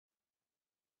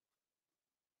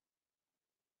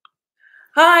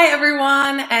Hi,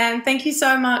 everyone, and thank you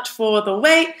so much for the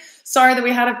wait. Sorry that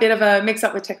we had a bit of a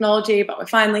mix-up with technology, but we're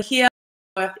finally here.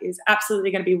 Worth is absolutely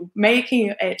going to be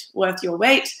making it worth your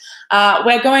wait.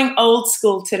 We're going old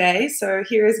school today, so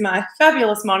here is my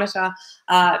fabulous monitor,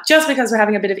 just because we're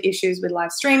having a bit of issues with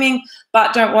live streaming,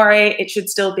 but don't worry, it should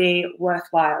still be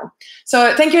worthwhile.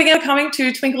 So thank you again for coming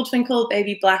to Twinkle, Twinkle,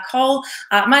 Baby Black Hole.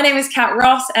 My name is Kat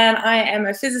Ross, and I am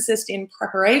a physicist in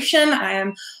preparation. I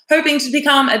am hoping to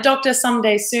become a doctor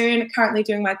someday soon, currently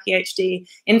doing my PhD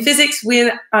in physics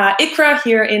with ICRAR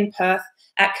here in Perth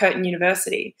at Curtin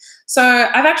University. So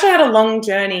I've actually had a long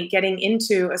journey getting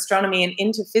into astronomy and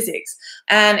into physics,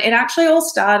 and it actually all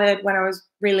started when I was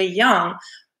really young.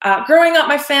 Growing up,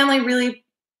 my family really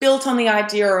built on the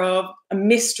idea of a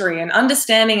mystery and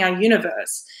understanding our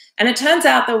universe. And it turns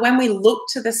out that when we look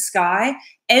to the sky,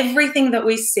 everything that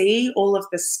we see, all of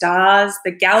the stars,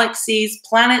 the galaxies,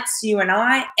 planets, you and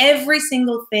I, every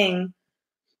single thing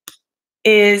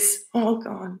is, oh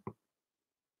God.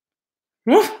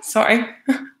 Sorry.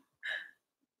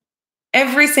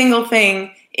 Every single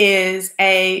thing is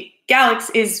a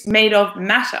galaxy, is made of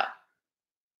matter.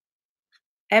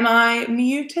 Am I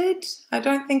muted? I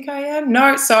don't think I am.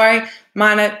 No, sorry.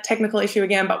 Minor technical issue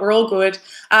again, but we're all good.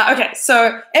 Okay,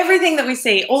 so everything that we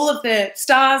see, all of the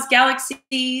stars,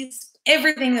 galaxies,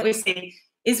 everything that we see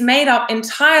is made up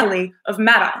entirely of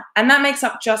matter. And that makes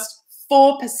up just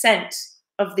 4%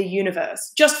 of the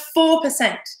universe. Just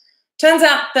 4%. Turns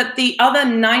out that the other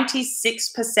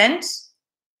 96%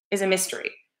 is a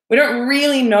mystery. We don't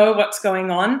really know what's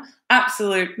going on.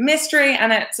 Absolute mystery,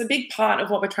 and it's a big part of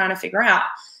what we're trying to figure out.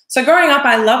 So growing up,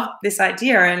 I loved this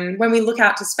idea, and when we look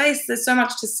out to space, there's so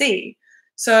much to see.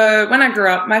 So when I grew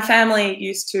up, my family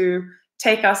used to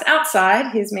take us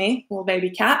outside. Here's me, little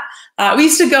baby cat. We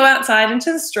used to go outside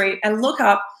into the street and look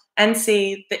up and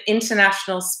see the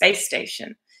International Space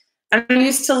Station. And I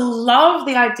used to love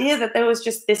the idea that there was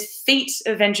just this feat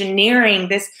of engineering,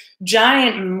 this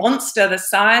giant monster the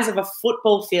size of a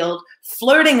football field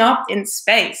floating up in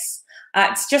space.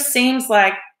 It just seems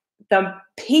like the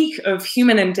peak of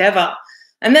human endeavor.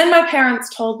 And then my parents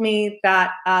told me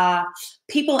that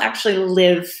people actually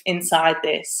live inside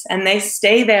this and they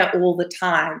stay there all the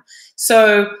time.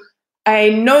 So I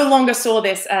no longer saw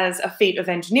this as a feat of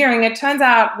engineering. It turns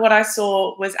out what I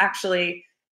saw was actually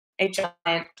a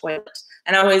giant toilet.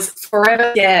 And I was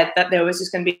forever scared that there was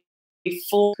just going to be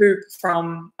full poop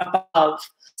from above.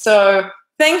 So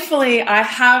thankfully, I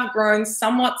have grown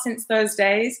somewhat since those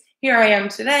days. Here I am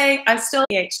today. I'm still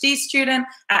a PhD student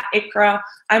at ICRAR.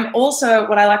 I'm also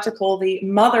what I like to call the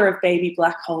mother of baby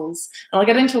black holes. And I'll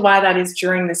get into why that is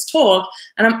during this talk.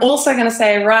 And I'm also going to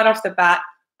say right off the bat,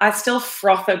 I still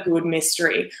froth a good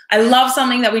mystery. I love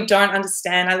something that we don't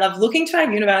understand. I love looking to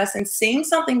our universe and seeing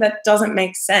something that doesn't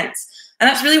make sense. And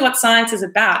that's really what science is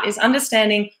about, is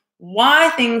understanding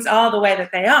why things are the way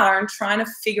that they are and trying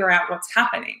to figure out what's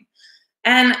happening.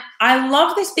 And I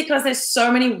love this because there's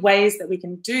so many ways that we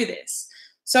can do this.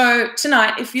 So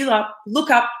tonight, if you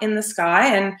look up in the sky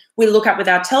and we look up with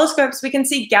our telescopes, we can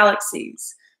see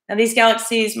galaxies. Now these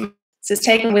galaxies is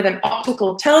taken with an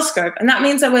optical telescope, and that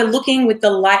means that we're looking with the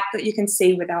light that you can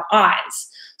see with our eyes.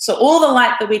 So all the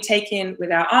light that we take in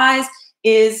with our eyes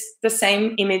is the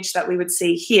same image that we would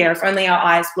see here if only our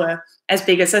eyes were as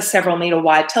big as a several meter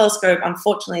wide telescope.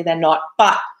 Unfortunately, they're not,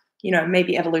 but you know,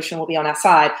 maybe evolution will be on our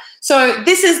side. So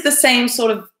this is the same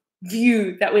sort of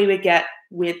view that we would get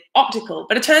with optical,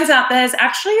 but it turns out there's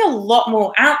actually a lot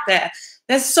more out there.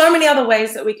 There's so many other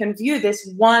ways that we can view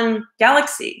this one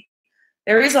galaxy.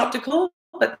 There is optical,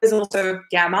 but there's also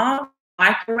gamma,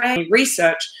 microwave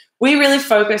research. We really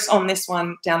focus on this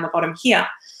one down the bottom here.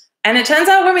 And it turns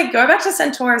out when we go back to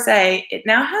Centaurus A, it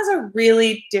now has a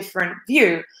really different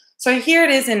view. So here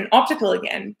it is in optical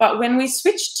again, but when we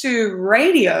switch to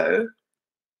radio,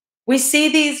 we see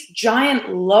these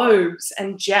giant lobes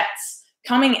and jets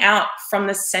coming out from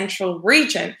the central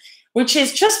region, which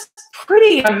is just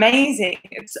pretty amazing.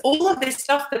 It's all of this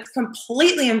stuff that's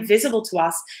completely invisible to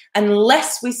us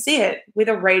unless we see it with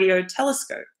a radio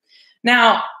telescope.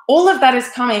 Now, all of that is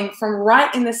coming from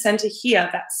right in the center here,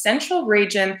 that central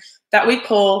region that we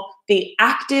call the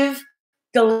active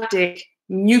galactic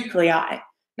nuclei.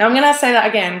 Now, I'm going to say that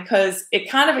again because it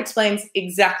kind of explains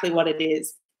exactly what it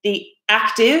is. The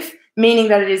active, meaning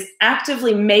that it is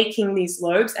actively making these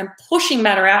lobes and pushing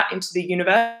matter out into the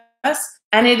universe,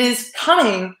 and it is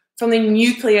coming from the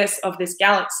nucleus of this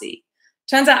galaxy.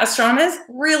 Turns out astronomers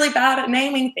really bad at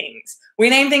naming things. We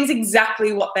name things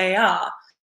exactly what they are.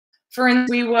 For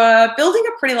instance, we were building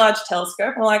a pretty large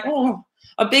telescope. We're like, oh,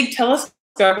 a big telescope,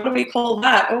 what do we call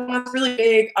that? Oh, it's really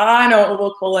big. I know what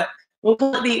we'll call it. We'll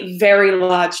call it the Very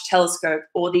Large Telescope,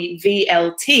 or the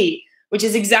VLT, which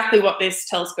is exactly what this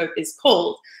telescope is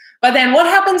called. But then what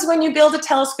happens when you build a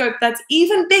telescope that's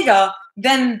even bigger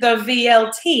than the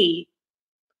VLT?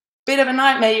 Bit of a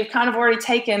nightmare. You've kind of already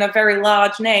taken a very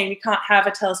large name. You can't have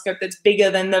a telescope that's bigger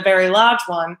than the very large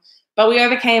one. But we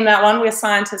overcame that one. We're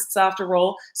scientists after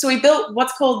all. So we built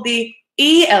what's called the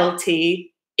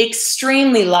ELT,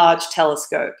 Extremely Large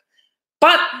Telescope.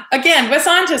 But again, we're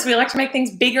scientists. We like to make things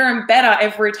bigger and better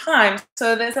every time.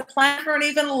 So there's a plan for an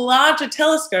even larger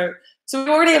telescope. So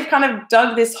we already have kind of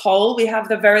dug this hole. We have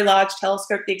the Very Large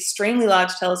Telescope, the Extremely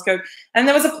Large Telescope, and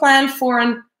there was a plan for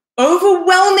an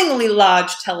overwhelmingly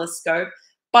large telescope,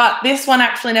 but this one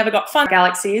actually never got funded.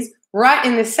 Galaxies, right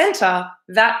in the center,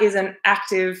 that is an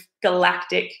active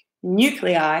galactic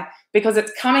nuclei, because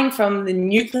it's coming from the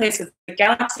nucleus of the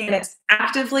galaxy and it's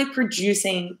actively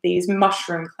producing these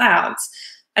mushroom clouds.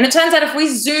 And it turns out if we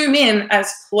zoom in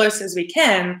as close as we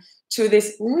can to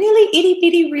this really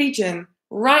itty-bitty region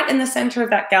right in the center of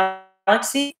that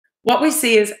galaxy, what we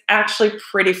see is actually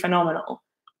pretty phenomenal.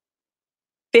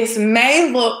 This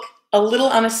may look a little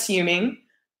unassuming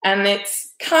and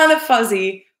it's kind of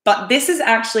fuzzy, but this is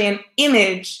actually an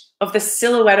image of the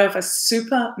silhouette of a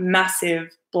supermassive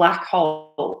black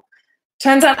hole.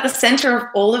 Turns out the center of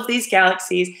all of these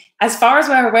galaxies, as far as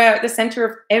we're aware, at the center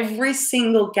of every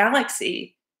single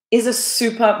galaxy is a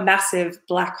supermassive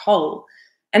black hole.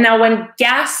 And now when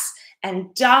gas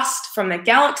and dust from the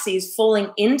galaxy is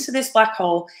falling into this black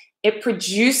hole, it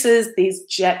produces these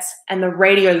jets and the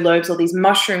radio lobes, or these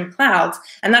mushroom clouds,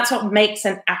 and that's what makes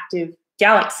an active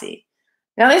galaxy.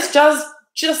 Now, this does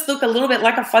just look a little bit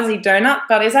like a fuzzy donut,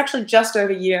 but it's actually just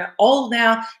over a year old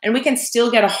now, and we can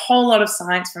still get a whole lot of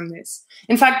science from this.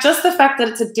 In fact, just the fact that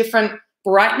it's a different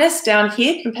brightness down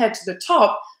here compared to the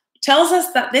top tells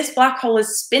us that this black hole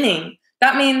is spinning.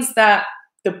 That means that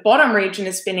the bottom region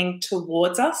is spinning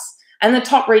towards us, and the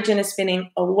top region is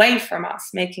spinning away from us,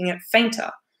 making it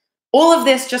fainter. All of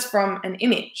this just from an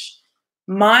image.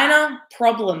 Minor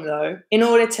problem though, in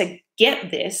order to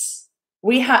get this,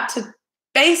 we had to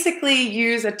basically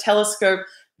use a telescope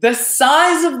the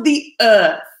size of the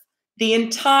Earth, the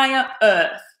entire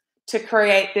Earth, to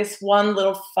create this one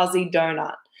little fuzzy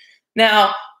donut.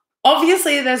 Now,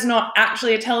 obviously there's not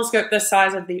actually a telescope the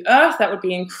size of the Earth. That would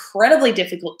be incredibly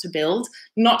difficult to build,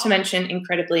 not to mention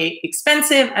incredibly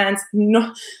expensive, and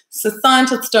so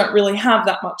scientists don't really have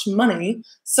that much money.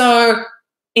 So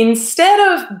instead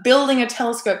of building a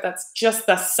telescope that's just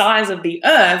the size of the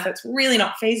Earth, that's really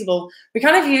not feasible, we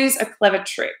kind of use a clever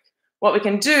trick. What we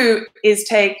can do is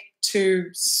take two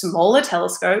smaller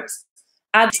telescopes,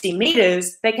 add 60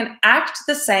 meters, they can act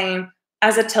the same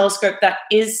as a telescope that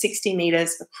is 60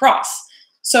 meters across.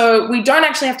 So we don't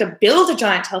actually have to build a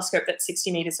giant telescope that's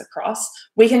 60 meters across.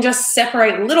 We can just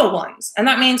separate little ones. And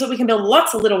that means that we can build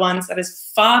lots of little ones that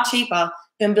is far cheaper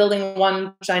than building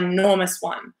one ginormous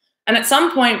one. And at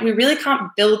some point, we really can't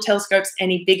build telescopes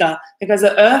any bigger because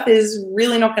the Earth is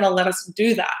really not going to let us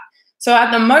do that. So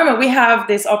at the moment, we have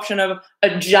this option of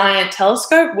a giant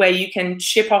telescope where you can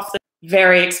ship off the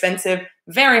very expensive,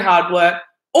 very hard work,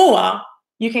 or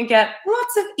you can get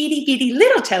lots of itty-bitty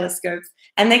little telescopes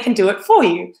and they can do it for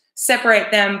you. Separate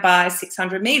them by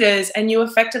 600 meters and you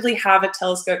effectively have a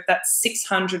telescope that's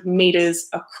 600 meters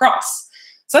across.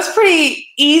 So that's pretty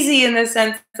easy in the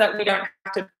sense that we don't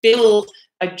have to build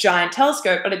a giant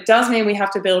telescope, but it does mean we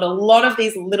have to build a lot of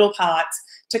these little parts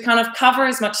to kind of cover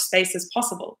as much space as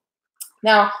possible.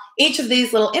 Now, each of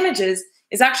these little images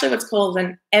is actually what's called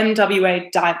an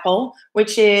MWA dipole,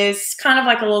 which is kind of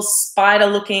like a little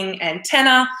spider-looking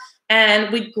antenna.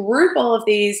 And we group all of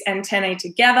these antennae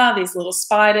together, these little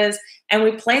spiders, and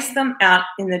we place them out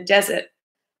in the desert.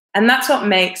 And that's what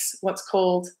makes what's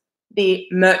called the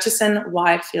Murchison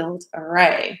Wide Field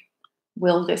Array.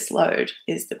 Will this load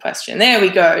is the question. There we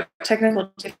go.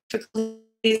 Technical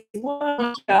difficulties.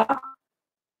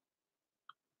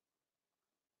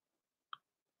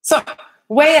 So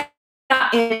way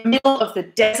out in the middle of the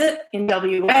desert in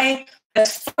WA,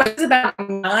 it's about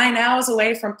 9 hours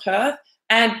away from Perth.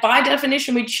 And by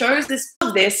definition, we chose this.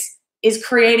 This is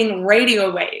creating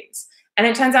radio waves. And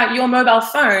it turns out your mobile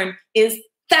phone is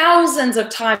thousands of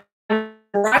times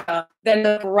brighter than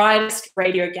the brightest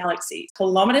radio galaxy,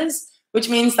 kilometers, which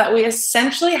means that we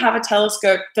essentially have a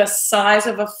telescope the size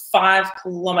of a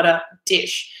 5-kilometer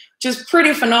dish, which is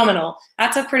pretty phenomenal.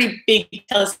 That's a pretty big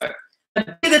telescope.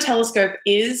 The bigger the telescope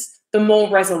is, the more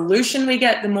resolution we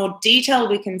get, the more detail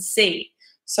we can see.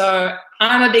 So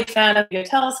I'm a big fan of the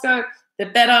telescope. The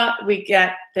better we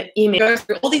get the image. Go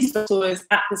through all these tours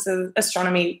at this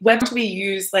astronomy web to be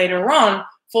used later on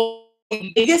for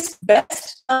the biggest,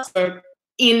 best telescope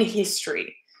in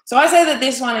history. So I say that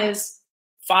this one is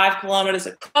 5 kilometers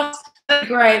across. That's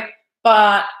great,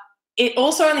 but it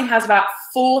also only has about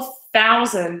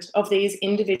 4,000 of these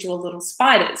individual little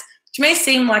spiders, which may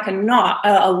seem like a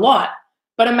lot,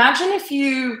 but imagine if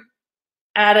you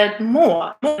added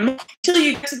more until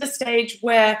you get to the stage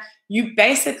where you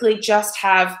basically just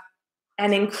have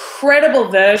an incredible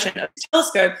version of the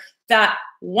telescope that,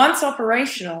 once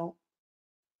operational,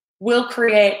 will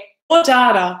create more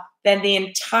data than the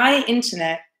entire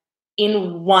internet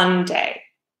in one day.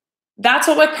 That's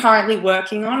what we're currently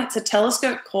working on. It's a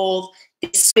telescope called,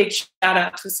 this big shout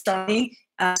out to astronomy,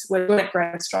 we're doing it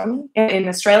Grand Astronomy in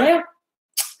Australia.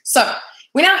 So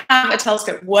we now have a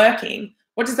telescope working.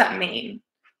 What does that mean?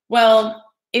 Well,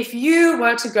 if you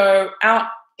were to go out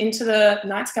into the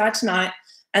night sky tonight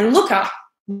and look up,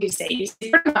 you see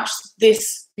pretty much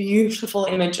this beautiful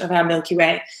image of our Milky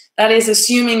Way. That is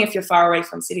assuming if you're far away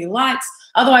from city lights.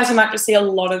 Otherwise, you might just see a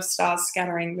lot of stars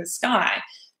scattering the sky.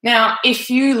 Now, if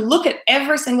you look at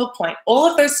every single point, all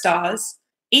of those stars,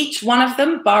 each one of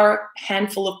them, bar a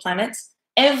handful of planets,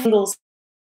 every single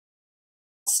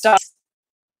star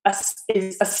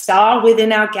is a star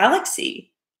within our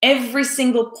galaxy. Every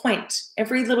single point,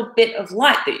 every little bit of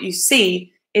light that you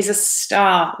see is a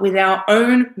star with our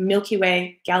own Milky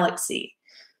Way galaxy.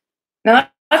 Now,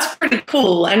 that's pretty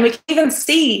cool, and we can even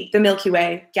see the Milky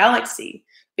Way galaxy,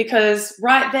 because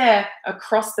right there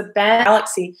across the band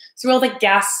galaxy, through all the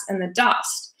gas and the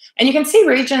dust, and you can see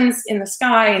regions in the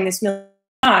sky in this Milky Way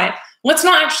sky. Well, it's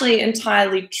not actually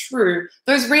entirely true.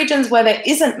 Those regions where there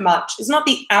isn't much is not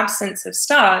the absence of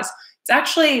stars. It's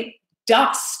actually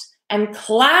dust and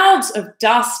clouds of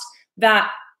dust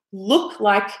that look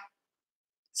like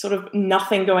sort of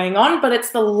nothing going on, but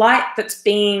it's the light that's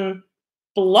being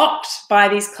blocked by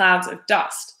these clouds of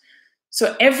dust.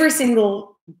 So every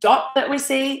single dot that we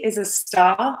see is a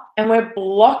star, and we're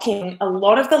blocking a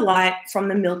lot of the light from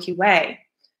the Milky Way.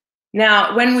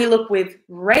 Now, when we look with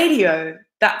radio,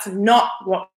 that's not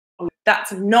what we.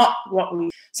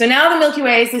 So now the Milky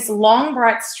Way is this long,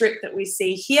 bright strip that we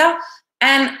see here,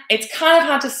 and it's kind of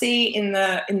hard to see in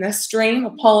the stream.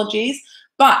 Apologies,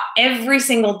 but every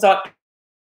single dot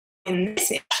in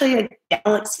this is actually a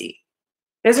galaxy.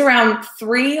 There's around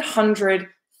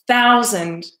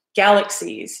 300,000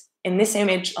 galaxies in this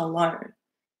image alone.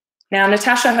 Now,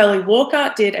 Natasha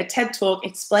Hurley-Walker did a TED Talk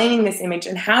explaining this image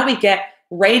and how we get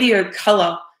radio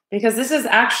color, because this is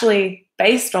actually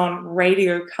based on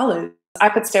radio colors. I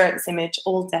could stare at this image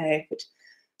all day.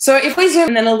 So if we zoom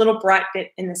in, then a little bright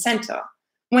bit in the center,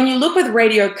 when you look with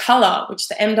radio color, which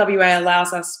the MWA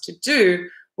allows us to do,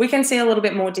 we can see a little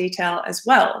bit more detail as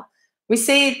well. We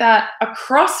see that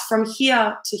across from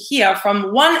here to here,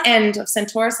 from one end of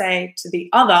Centaurus A to the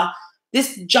other,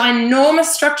 this ginormous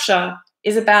structure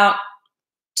is about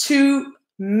 2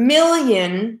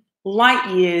 million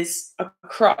light years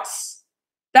across.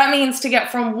 That means to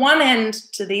get from one end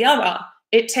to the other,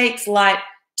 it takes light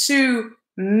 2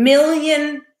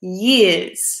 million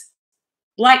years.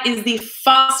 Light is the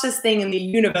fastest thing in the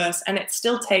universe, and it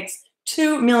still takes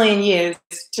 2 million years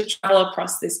to travel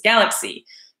across this galaxy.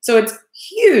 So it's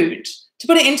huge. To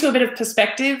put it into a bit of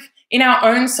perspective, in our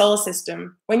own solar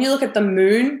system, when you look at the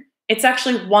moon, it's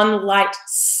actually 1 light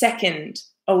second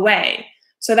away.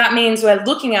 So that means we're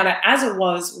looking at it as it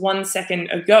was 1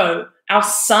 second ago. Our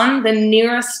sun, the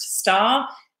nearest star,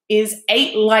 is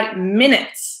 8 light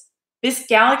minutes. This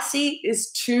galaxy is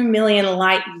 2 million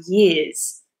light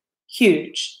years.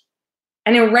 Huge.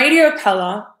 And in radio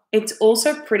color, it's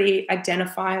also pretty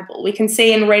identifiable. We can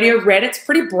see in radio red, it's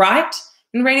pretty bright.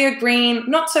 In radio green,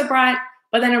 not so bright,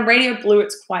 but then in radio blue,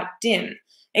 it's quite dim.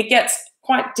 It gets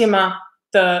quite dimmer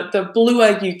the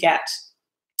bluer you get.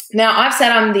 Now, I've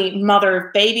said I'm the mother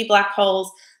of baby black holes.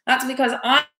 That's because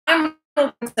I'm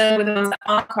concerned with the ones that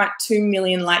aren't quite 2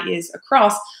 million light years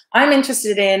across. I'm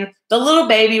interested in the little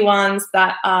baby ones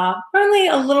that are only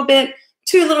a little bit,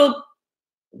 2 little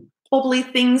wobbly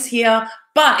things here,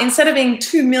 but instead of being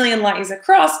 2 million light years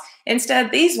across,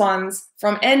 instead these ones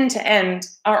from end to end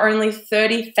are only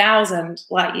 30,000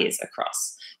 light years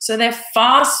across. So they're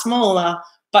far smaller,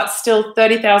 but still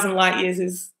 30,000 light years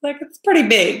is like, it's pretty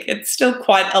big. It's still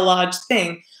quite a large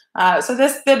thing. So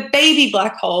there's the baby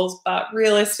black holes, but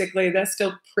realistically, they're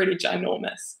still pretty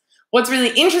ginormous. What's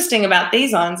really interesting about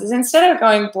these ones is instead of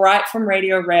going bright from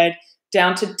radio red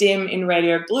down to dim in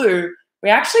radio blue, we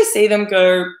actually see them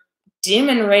go dim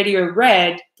in radio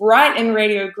red, bright in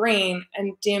radio green,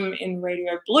 and dim in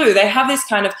radio blue. They have this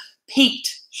kind of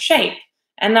peaked shape,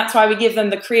 and that's why we give them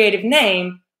the creative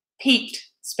name peaked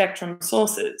spectrum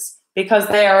sources, because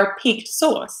they are a peaked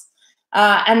source.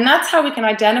 And that's how we can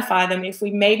identify them if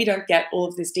we maybe don't get all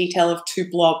of this detail of two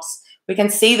blobs. We can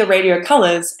see the radio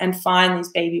colors and find these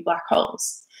baby black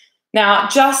holes. Now,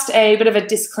 just a bit of a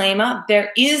disclaimer,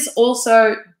 there is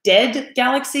also dead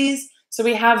galaxies. So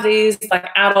we have these like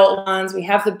adult ones, we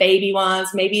have the baby ones,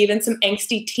 maybe even some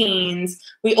angsty teens.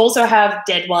 We also have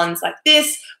dead ones like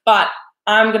this, but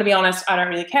I'm going to be honest, I don't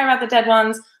really care about the dead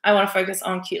ones. I want to focus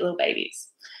on cute little babies.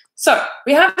 So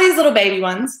we have these little baby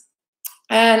ones,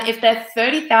 and if they're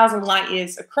 30,000 light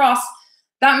years across,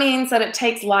 that means that it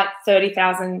takes light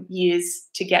 30,000 years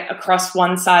to get across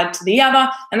one side to the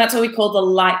other, and that's what we call the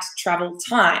light travel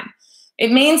time.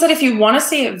 It means that if you want to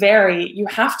see it vary, you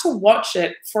have to watch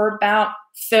it for about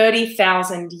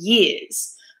 30,000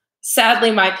 years.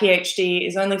 Sadly, my PhD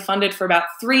is only funded for about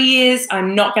 3 years.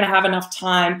 I'm not going to have enough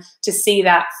time to see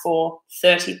that for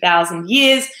 30,000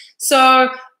 years. So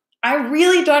I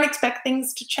really don't expect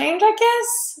things to change, I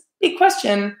guess. Big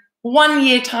question. 1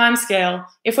 year timescale.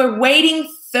 If we're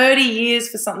waiting 30 years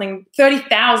for something,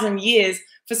 30,000 years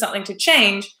for something to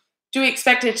change, do we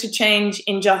expect it to change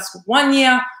in just 1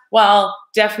 year? Well,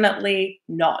 definitely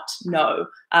not. No.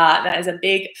 That is a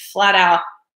big flat out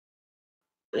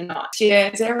not.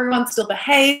 Is everyone still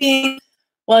behaving?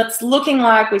 Well, it's looking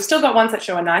like we've still got ones that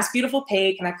show a nice, beautiful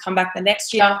peak, and I come back the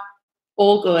next year,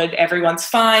 all good, everyone's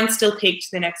fine, still peaked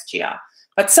the next year.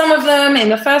 But some of them, in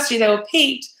the first year, they were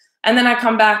peaked, and then I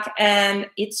come back and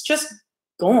it's just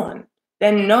gone.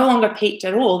 They're no longer peaked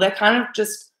at all. They're kind of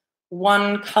just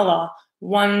one color,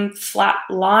 one flat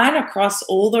line across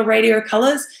all the radio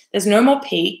colors. There's no more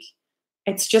peak.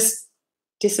 It's just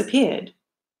disappeared.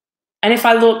 And if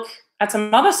I look at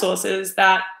some other sources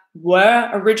that were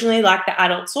originally like the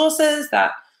adult sources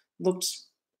that looked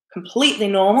completely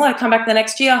normal, I come back the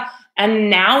next year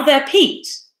and now they're peaked.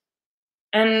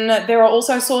 And there are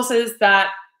also sources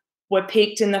that were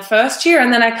peaked in the first year,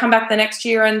 and then I come back the next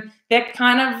year and they're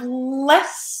kind of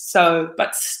less so,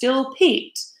 but still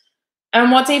peaked. And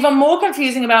what's even more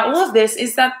confusing about all of this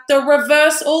is that the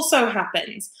reverse also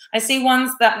happens. I see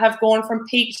ones that have gone from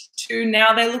peaked to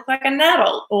now they look like an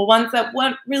adult, or ones that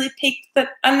weren't really peaked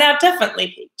that are now definitely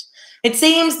peaked. It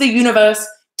seems the universe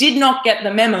did not get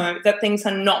the memo that things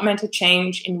are not meant to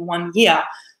change in 1 year.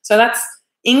 So that's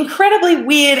incredibly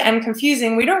weird and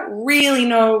confusing. We don't really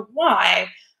know why.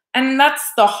 And that's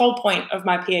the whole point of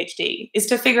my PhD, is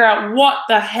to figure out what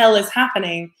the hell is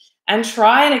happening and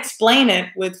try and explain it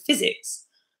with physics.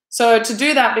 So to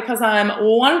do that, because I'm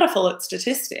wonderful at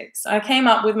statistics, I came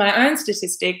up with my own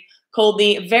statistic called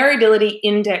the variability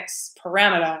index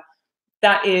parameter.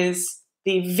 That is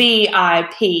the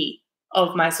VIP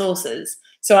of my sources.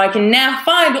 So I can now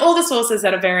find all the sources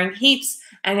that are varying heaps,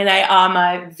 and they are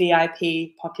my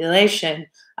VIP population.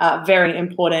 Very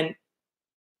important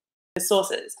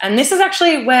sources. And this is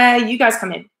actually where you guys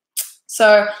come in.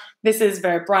 So this is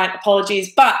very bright,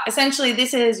 apologies, but essentially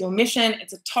this is your mission.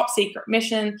 It's a top secret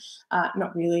mission.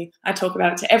 Not really, I talk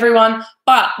about it to everyone,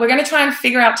 but we're going to try and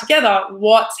figure out together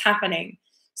what's happening.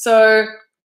 So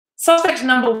suspect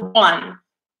number 1,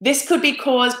 this could be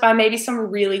caused by maybe some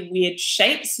really weird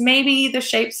shapes. Maybe the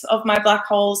shapes of my black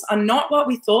holes are not what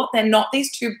we thought. They're not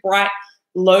these two bright,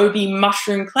 loby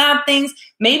mushroom cloud things.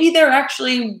 Maybe they're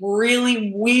actually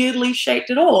really weirdly shaped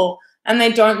at all, and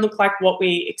they don't look like what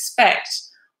we expect.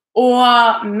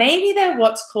 Or maybe they're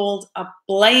what's called a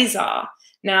blazar.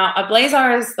 Now, a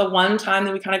blazar is the one time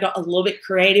that we kind of got a little bit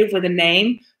creative with a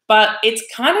name, but it's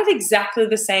kind of exactly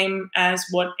the same as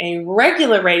what a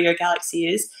regular radio galaxy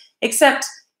is, except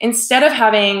instead of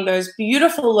having those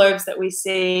beautiful lobes that we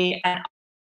see and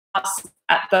us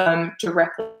at them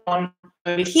directly on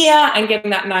over here and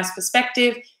getting that nice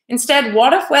perspective, instead,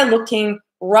 what if we're looking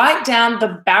right down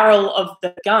the barrel of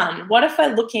the gun? What if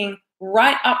we're looking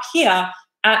right up here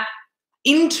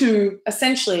into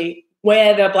essentially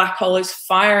where the black hole is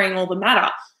firing all the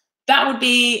matter? That would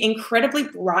be incredibly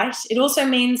bright. It also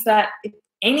means that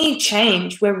any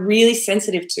change we're really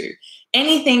sensitive to.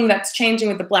 Anything that's changing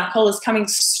with the black hole is coming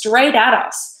straight at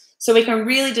us. So we can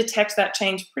really detect that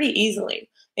change pretty easily.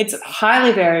 It's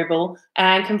highly variable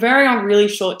and can vary on really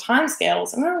short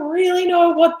timescales. And I don't really know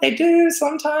what they do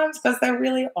sometimes because they're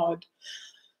really odd.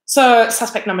 So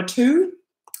suspect number 2,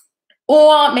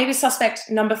 or maybe suspect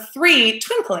number 3,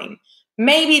 twinkling.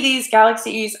 Maybe these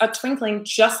galaxies are twinkling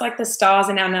just like the stars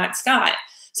in our night sky.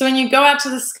 So when you go out to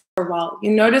the sky for a while, you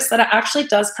notice that it actually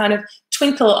does kind of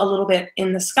twinkle a little bit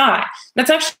in the sky. That's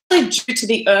actually due to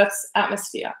the Earth's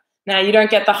atmosphere. Now, you don't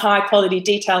get the high quality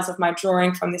details of my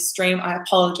drawing from this stream. I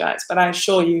apologize, but I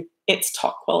assure you it's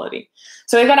top quality.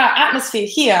 So we've got our atmosphere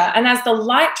here, and as the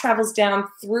light travels down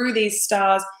through these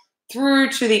stars, through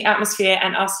to the atmosphere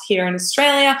and us here in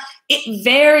Australia, it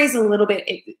varies a little bit.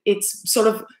 It's sort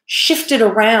of shifted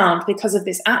around because of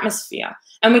this atmosphere.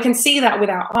 And we can see that with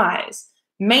our eyes.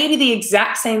 Maybe the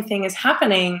exact same thing is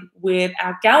happening with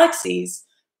our galaxies,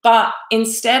 but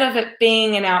instead of it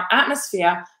being in our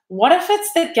atmosphere, what if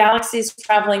it's the galaxies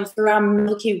traveling through our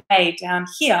Milky Way down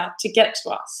here to get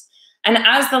to us? And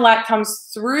as the light comes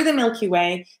through the Milky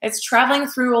Way, it's traveling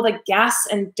through all the gas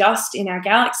and dust in our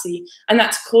galaxy, and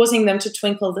that's causing them to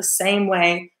twinkle the same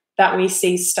way that we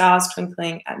see stars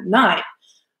twinkling at night.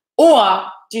 Or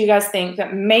do you guys think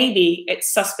that maybe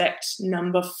it's suspect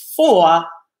number 4,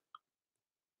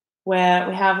 where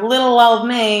we have little old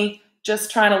me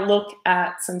just trying to look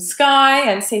at some sky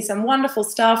and see some wonderful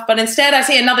stuff, but instead I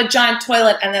see another giant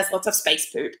toilet and there's lots of space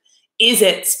poop? Is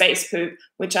it space poop?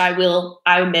 Which I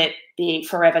admit, be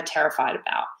forever terrified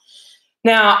about.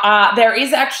 Now, there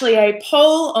is actually a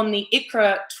poll on the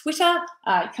ICRAR Twitter.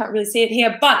 You can't really see it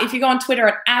here, but if you go on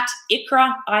Twitter at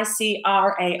ICRAR,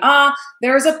 ICRAR,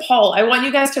 there is a poll. I want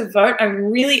you guys to vote. I'm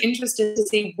really interested to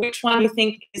see which one you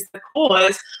think is the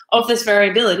cause of this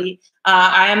variability.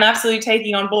 I am absolutely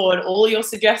taking on board all your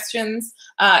suggestions.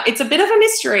 It's a bit of a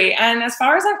mystery, and as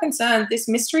far as I'm concerned, this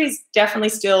mystery is definitely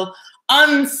still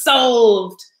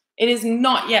unsolved. It is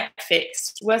not yet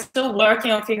fixed. We're still working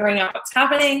on figuring out what's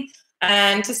happening.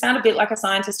 And to sound a bit like a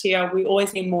scientist here, we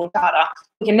always need more data.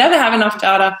 We can never have enough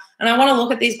data. And I want to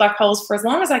look at these black holes for as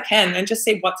long as I can and just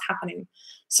see what's happening.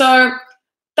 So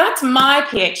that's my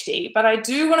PhD. But I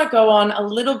do want to go on a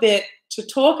little bit to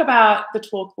talk about the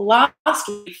talk last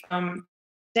week from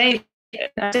David.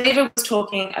 Now, David was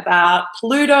talking about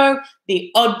Pluto,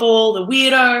 the oddball, the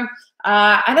weirdo.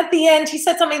 And at the end, he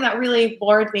said something that really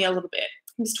worried me a little bit.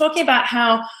 He was talking about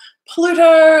how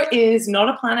Pluto is not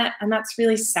a planet, and that's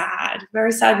really sad.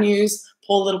 Very sad news.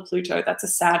 Poor little Pluto. That's a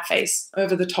sad face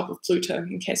over the top of Pluto,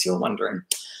 in case you're wondering.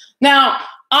 Now,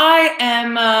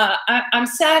 I'm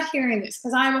sad hearing this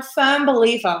because I am a firm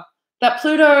believer that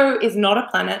Pluto is not a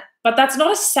planet, but that's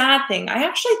not a sad thing. I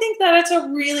actually think that it's a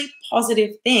really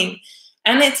positive thing,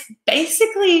 and it's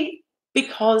basically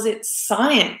because it's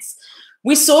science.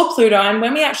 We saw Pluto, and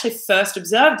when we actually first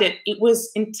observed it, it was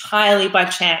entirely by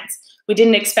chance. We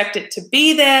didn't expect it to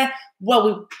be there. Well,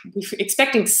 we were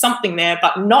expecting something there,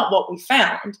 but not what we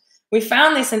found. We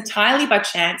found this entirely by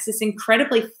chance, this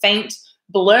incredibly faint,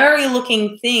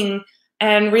 blurry-looking thing,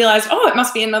 and realized, oh, it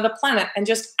must be another planet, and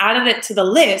just added it to the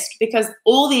list because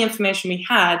all the information we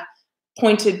had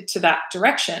pointed to that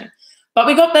direction. But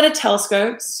we got better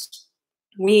telescopes.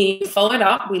 We followed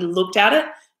up. We looked at it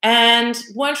and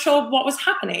weren't sure what was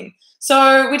happening.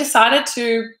 So we decided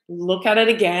to look at it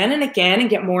again and again and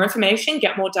get more information,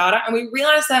 get more data, and we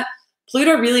realized that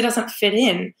Pluto really doesn't fit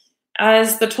in.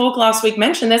 As the talk last week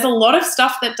mentioned, there's a lot of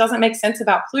stuff that doesn't make sense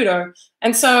about Pluto.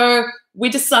 And so we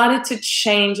decided to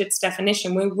change its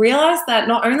definition. We realized that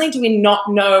not only do we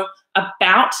not know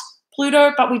about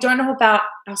Pluto, but we don't know about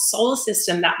our solar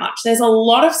system that much. There's a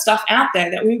lot of stuff out there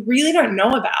that we really don't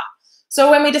know about. So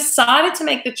when we decided to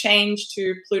make the change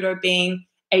to Pluto being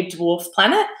a dwarf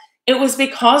planet, it was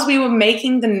because we were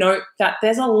making the note that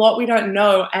there's a lot we don't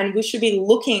know and we should be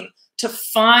looking to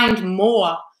find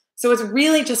more. So it's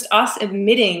really just us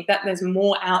admitting that there's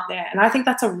more out there. And I think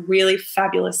that's a really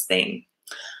fabulous thing.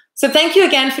 So thank you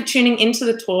again for tuning into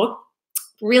the talk.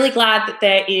 Really glad that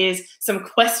there is some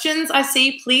questions I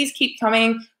see. Please keep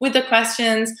coming with the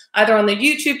questions either on the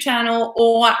YouTube channel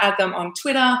or add them on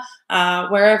Twitter,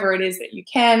 wherever it is that you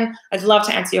can. I'd love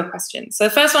to answer your questions. So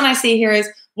the first one I see here is,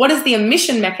 what is the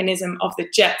emission mechanism of the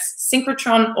jets,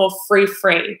 synchrotron or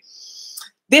free-free?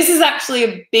 This is actually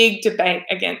a big debate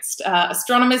against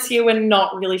astronomers here. We're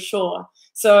not really sure.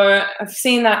 So I've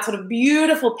seen that sort of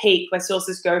beautiful peak where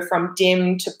sources go from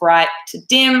dim to bright to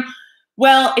dim.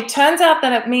 Well, it turns out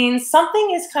that it means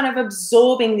something is kind of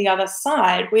absorbing the other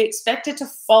side. We expect it to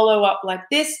follow up like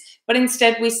this, but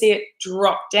instead we see it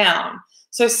drop down.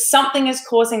 So something is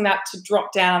causing that to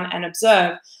drop down and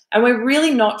observe, and we're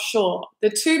really not sure. The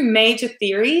two major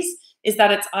theories is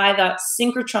that it's either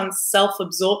synchrotron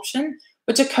self-absorption,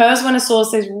 which occurs when a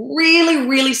source is really,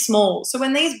 really small. So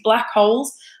when these black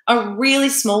holes are really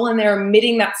small and they're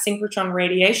emitting that synchrotron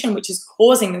radiation, which is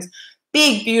causing this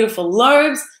big, beautiful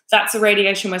lobes, that's the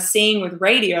radiation we're seeing with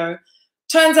radio.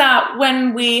 Turns out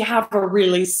when we have a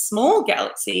really small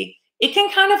galaxy, it can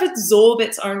kind of absorb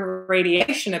its own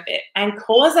radiation a bit and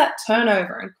cause that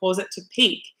turnover and cause it to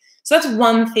peak. So that's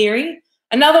one theory.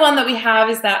 Another one that we have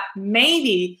is that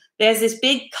maybe there's this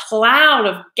big cloud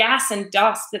of gas and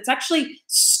dust that's actually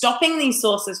stopping these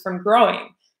sources from growing.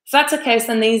 If that's the case,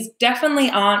 then these definitely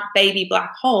aren't baby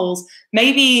black holes.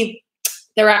 Maybe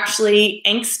they're actually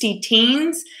angsty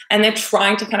teens, and they're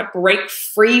trying to kind of break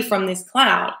free from this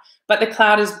cloud. But the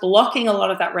cloud is blocking a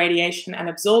lot of that radiation and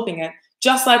absorbing it.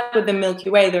 Just like with the Milky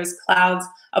Way, those clouds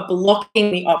are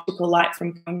blocking the optical light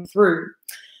from going through.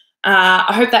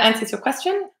 I hope that answers your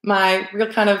question. My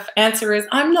real kind of answer is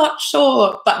I'm not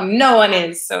sure, but no one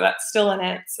is, so that's still an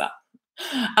answer.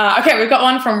 Okay, we've got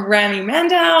one from Rami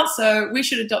Mandau. So we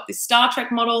should adopt this Star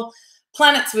Trek model.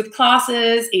 Planets with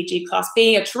classes, e.g. Class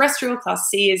B, a terrestrial, Class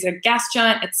C is a gas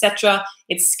giant, etc.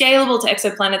 It's scalable to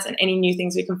exoplanets and any new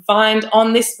things we can find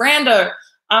on this rando.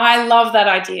 I love that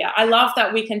idea. I love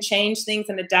that we can change things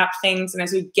and adapt things, and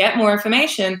as we get more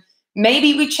information,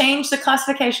 maybe we change the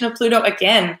classification of Pluto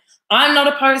again. I'm not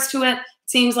opposed to it. It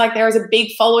seems like there is a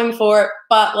big following for it,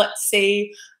 but let's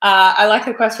see. I like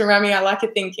the question, Rami. I like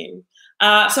your thinking.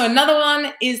 So another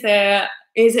one is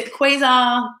it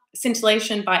quasar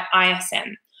scintillation by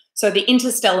ISM? So the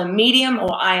interstellar medium,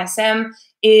 or ISM,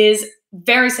 is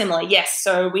very similar. Yes,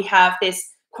 so we have this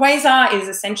quasar is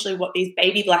essentially what these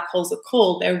baby black holes are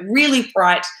called. They're really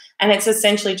bright, and it's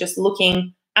essentially just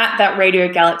looking at that radio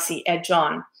galaxy edge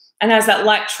on. And as that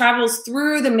light travels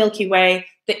through the Milky Way,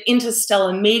 the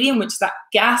interstellar medium, which is that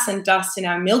gas and dust in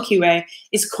our Milky Way,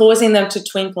 is causing them to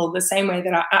twinkle the same way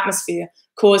that our atmosphere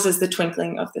causes the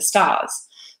twinkling of the stars.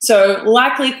 So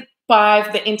likely by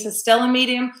the interstellar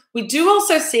medium, we do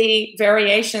also see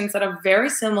variations that are very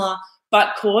similar,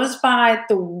 but caused by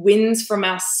the winds from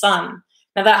our sun.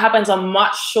 Now that happens on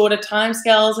much shorter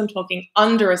timescales. I'm talking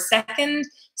under a second.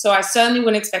 So I certainly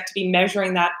wouldn't expect to be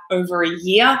measuring that over a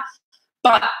year.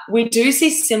 But we do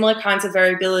see similar kinds of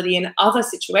variability in other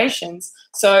situations.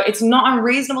 So it's not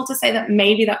unreasonable to say that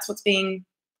maybe that's what's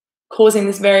causing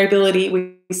this variability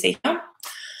we see here.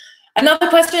 Another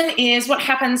question is what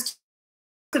happens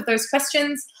to those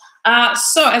questions?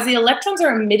 So as the electrons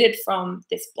are emitted from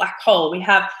this black hole, we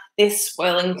have this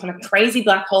swirling kind of crazy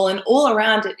black hole, and all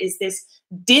around it is this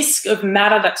disk of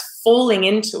matter that's falling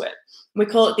into it. We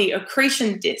call it the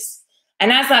accretion disk.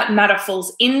 And as that matter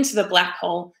falls into the black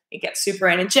hole, it gets super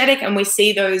energetic, and we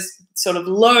see those sort of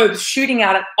lobes shooting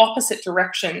out at opposite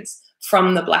directions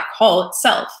from the black hole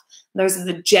itself. Those are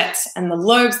the jets and the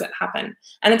lobes that happen.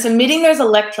 And it's emitting those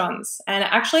electrons, and it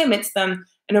actually emits them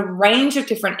in a range of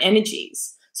different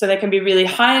energies. So there can be really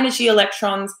high energy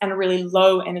electrons and really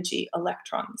low energy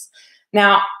electrons.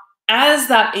 Now, as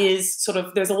that is sort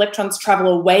of those electrons travel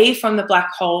away from the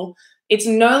black hole, it's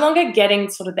no longer getting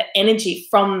sort of the energy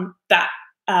from that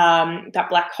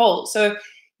black hole. So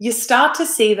you start to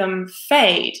see them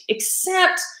fade,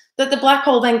 except that the black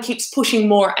hole then keeps pushing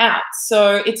more out.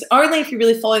 So it's only if you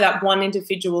really follow that one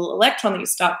individual electron that you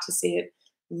start to see it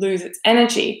lose its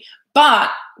energy. But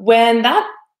when that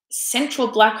central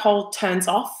black hole turns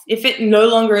off, if it no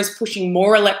longer is pushing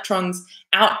more electrons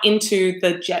out into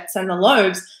the jets and the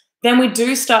lobes, then we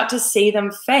do start to see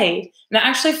them fade. And it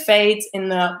actually fades in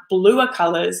the bluer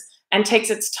colors and takes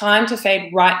its time to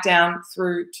fade right down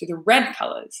through to the red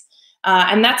colors.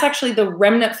 And that's actually the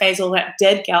remnant phase, or that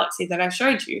dead galaxy that I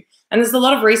showed you. And there's a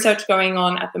lot of research going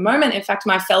on at the moment. In fact,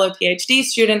 my fellow PhD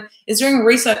student is doing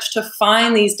research to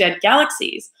find these dead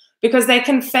galaxies, because they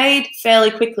can fade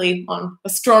fairly quickly on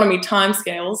astronomy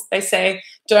timescales. They say,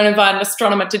 don't invite an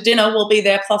astronomer to dinner, we'll be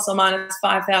there plus or minus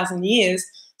 5,000 years.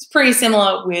 It's pretty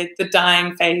similar with the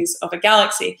dying phase of a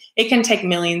galaxy. It can take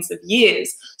millions of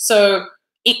years. So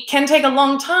it can take a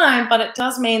long time, but it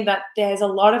does mean that there's a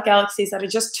lot of galaxies that are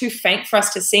just too faint for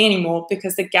us to see anymore,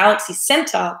 because the galaxy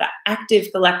center, that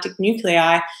active galactic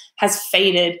nuclei, has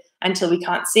faded until we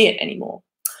can't see it anymore.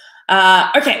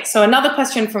 Okay, so another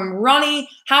question from Ronnie.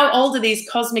 How old are these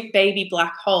cosmic baby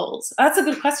black holes? That's a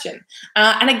good question.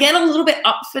 And again, a little bit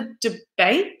up for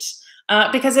debate,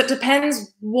 because it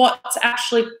depends what's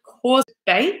actually causing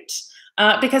debate,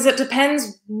 because it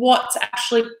depends what's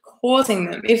actually causing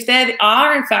them. If there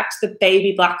are, in fact, the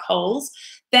baby black holes,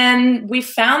 then we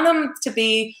found them to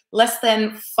be less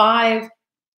than 5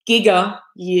 giga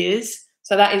years.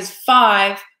 So that is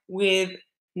 5 with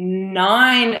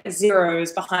 9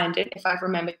 zeros behind it, if I've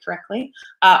remembered correctly.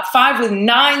 5 with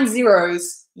 9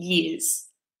 zeros years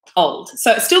old.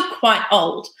 So it's still quite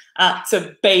old. It's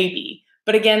a baby.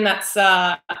 But again, that's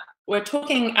we're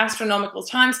talking astronomical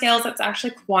timescales. That's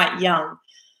actually quite young.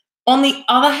 On the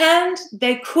other hand,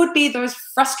 there could be those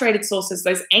frustrated sources,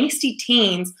 those angsty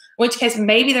teens, in which case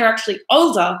maybe they're actually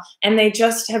older and they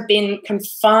just have been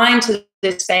confined to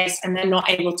this space and they're not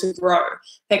able to grow.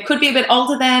 They could be a bit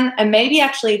older then, and maybe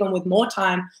actually even with more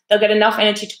time, they'll get enough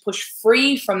energy to push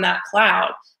free from that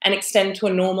cloud and extend to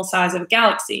a normal size of a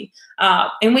galaxy,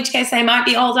 in which case they might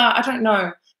be older. I don't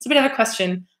know. It's a bit of a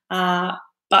question,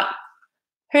 but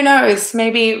who knows?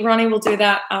 Maybe Ronnie will do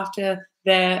that after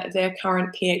their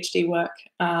current PhD work.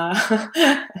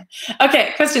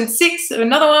 Okay, question 6,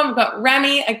 another one. We've got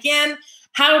Rami again.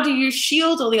 How do you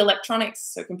shield all the electronics,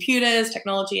 so computers,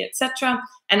 technology, etc.,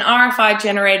 and RFI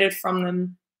generated from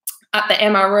them at the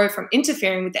MRO from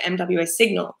interfering with the MWA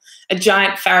signal? A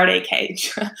giant Faraday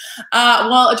cage.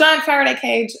 Well, a giant Faraday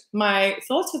cage, my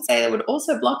thoughts would say that would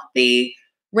also block the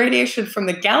radiation from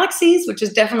the galaxies, which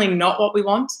is definitely not what we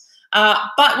want.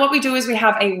 But what we do is we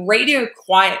have a radio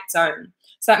quiet zone.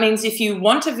 So that means if you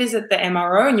want to visit the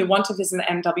MRO and you want to visit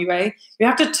the MWA, you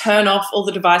have to turn off all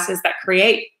the devices that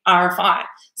create RFI.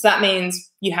 So that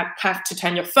means you have to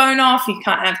turn your phone off, you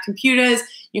can't have computers,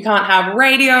 you can't have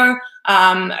radio,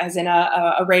 as in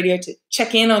a radio to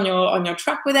check in on your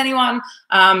truck with anyone.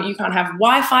 You can't have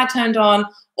Wi-Fi turned on.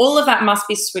 All of that must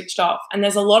be switched off. And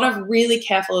there's a lot of really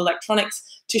careful electronics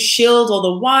to shield all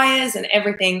the wires and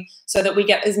everything so that we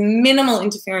get as minimal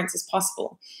interference as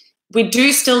possible. We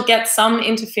do still get some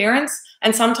interference,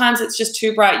 and sometimes it's just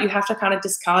too bright. You have to kind of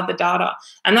discard the data.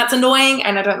 And that's annoying,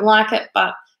 and I don't like it,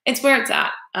 but it's where it's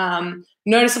at.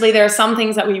 Noticeably, there are some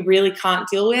things that we really can't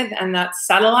deal with, and that's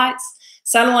satellites.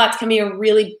 Satellites can be a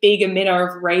really big emitter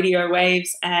of radio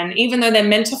waves, and even though they're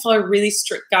meant to follow really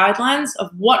strict guidelines of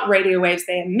what radio waves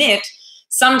they emit,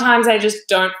 sometimes they just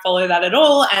don't follow that at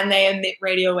all, and they emit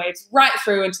radio waves right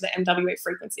through into the MWA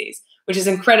frequencies, which is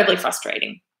incredibly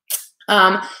frustrating.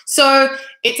 So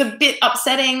it's a bit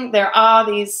upsetting. There are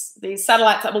these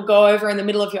satellites that will go over in the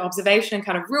middle of your observation and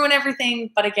kind of ruin everything.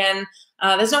 But again,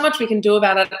 there's not much we can do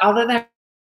about it other than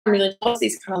really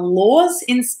these kind of laws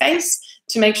in space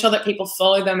to make sure that people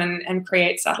follow them and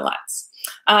create satellites.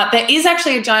 There is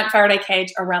actually a giant Faraday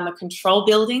cage around the control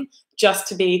building, just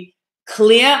to be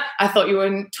clear. I thought you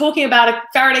were talking about a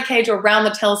Faraday cage around the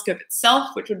telescope itself,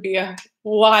 which would be a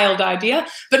wild idea.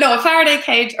 But no, a Faraday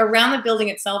cage around the building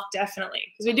itself, definitely.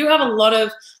 Because we do have a lot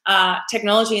of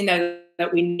technology in there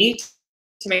that we need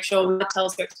to make sure the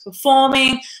telescope's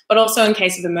performing, but also in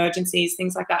case of emergencies,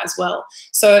 things like that as well.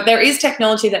 So there is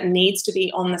technology that needs to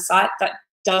be on the site that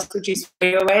does produce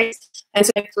radio waves. And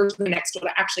so through to the next door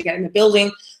to actually get in the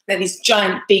building, there are these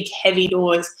giant, big, heavy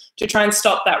doors to try and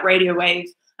stop that radio wave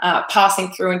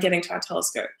passing through and getting to our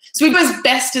telescope. So we do as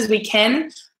best as we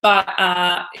can, but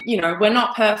you know, we're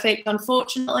not perfect,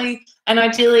 unfortunately. And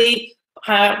ideally,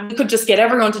 we could just get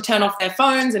everyone to turn off their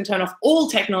phones and turn off all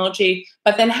technology.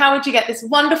 But then, how would you get this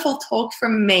wonderful talk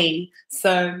from me?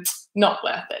 So, not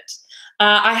worth it.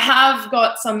 I have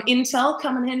got some intel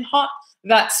coming in hot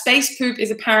that space poop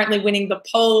is apparently winning the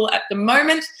poll at the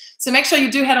moment. So make sure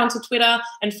you do head onto Twitter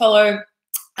and follow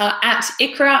at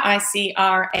ICRAR,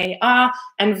 ICRAR,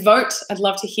 and vote. I'd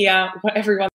love to hear what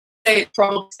everyone says.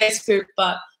 Probably space poop,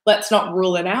 but let's not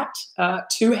rule it out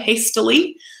too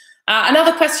hastily.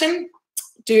 Another question: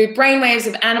 do brainwaves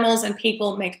of animals and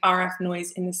people make RF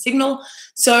noise in the signal?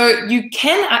 So you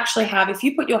can actually have, if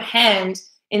you put your hand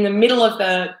in the middle of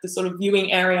the sort of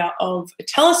viewing area of a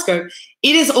telescope,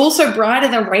 it is also brighter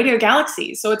than radio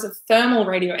galaxies. So it's a thermal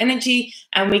radio energy,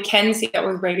 and we can see that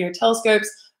with radio telescopes.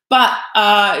 But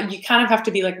you kind of have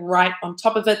to be like right on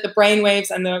top of it. The brain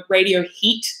waves and the radio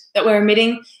heat that we're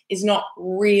emitting is not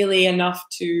really enough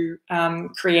to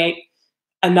create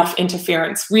enough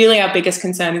interference. Really, our biggest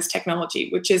concern is technology,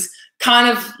 which is kind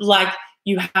of like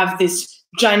you have this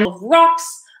giant of rocks.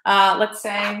 Let's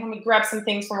say, let me grab some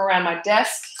things from around my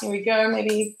desk. Here we go.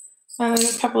 Maybe some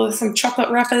chocolate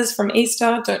wrappers from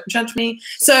Easter. Don't judge me.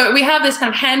 So we have this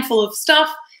kind of handful of stuff.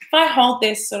 If I hold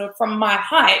this sort of from my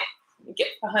height, get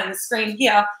behind the screen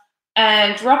here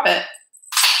and drop it,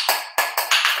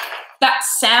 that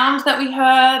sound that we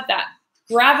heard, that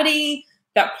gravity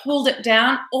that pulled it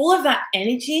down, all of that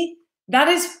energy, that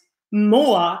is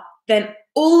more than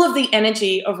all of the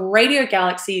energy of radio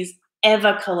galaxies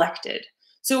ever collected.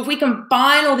 So if we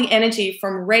combine all the energy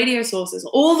from radio sources,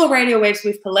 all the radio waves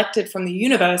we've collected from the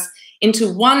universe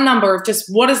into one number of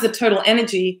just what is the total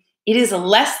energy, it is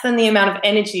less than the amount of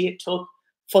energy it took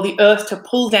for the Earth to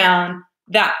pull down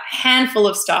that handful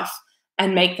of stuff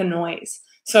and make the noise.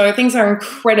 So things are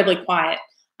incredibly quiet.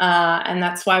 And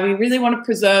that's why we really want to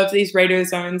preserve these radio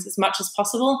zones as much as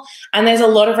possible. And there's a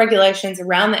lot of regulations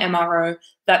around the MRO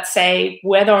that say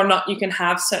whether or not you can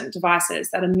have certain devices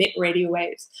that emit radio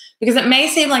waves. Because it may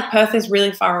seem like Perth is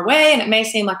really far away, and it may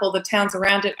seem like all the towns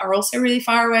around it are also really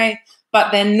far away,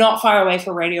 but they're not far away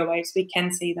for radio waves. We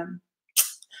can see them.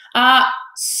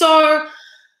 So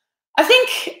I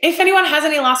think if anyone has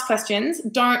any last questions,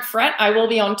 don't fret. I will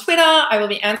be on Twitter. I will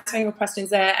be answering your questions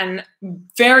there and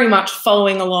very much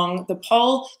following along the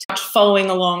poll,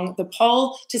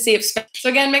 to see if, so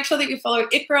again, make sure that you follow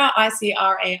ICRAR,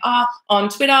 ICRAR on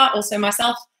Twitter, also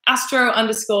myself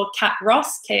astro_CatRoss,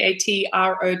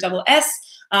 KATROSS,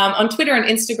 on Twitter and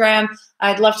Instagram.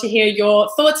 I'd love to hear your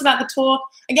thoughts about the talk.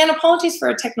 Again, apologies for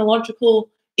a technological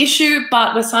issue,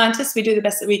 but we're scientists. We do the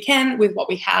best that we can with what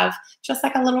we have, just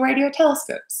like our little radio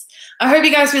telescopes. I hope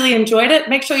you guys really enjoyed it.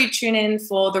 Make sure you tune in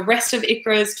for the rest of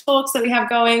ICRA's talks that we have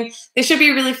going. They should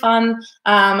be really fun.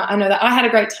 I know that I had a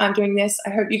great time doing this.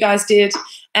 I hope you guys did.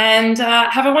 And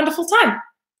have a wonderful time.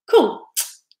 Cool.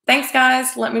 Thanks,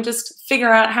 guys. Let me just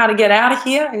figure out how to get out of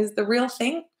here is the real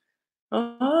thing.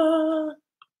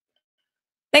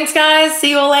 Thanks, guys.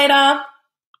 See you all later.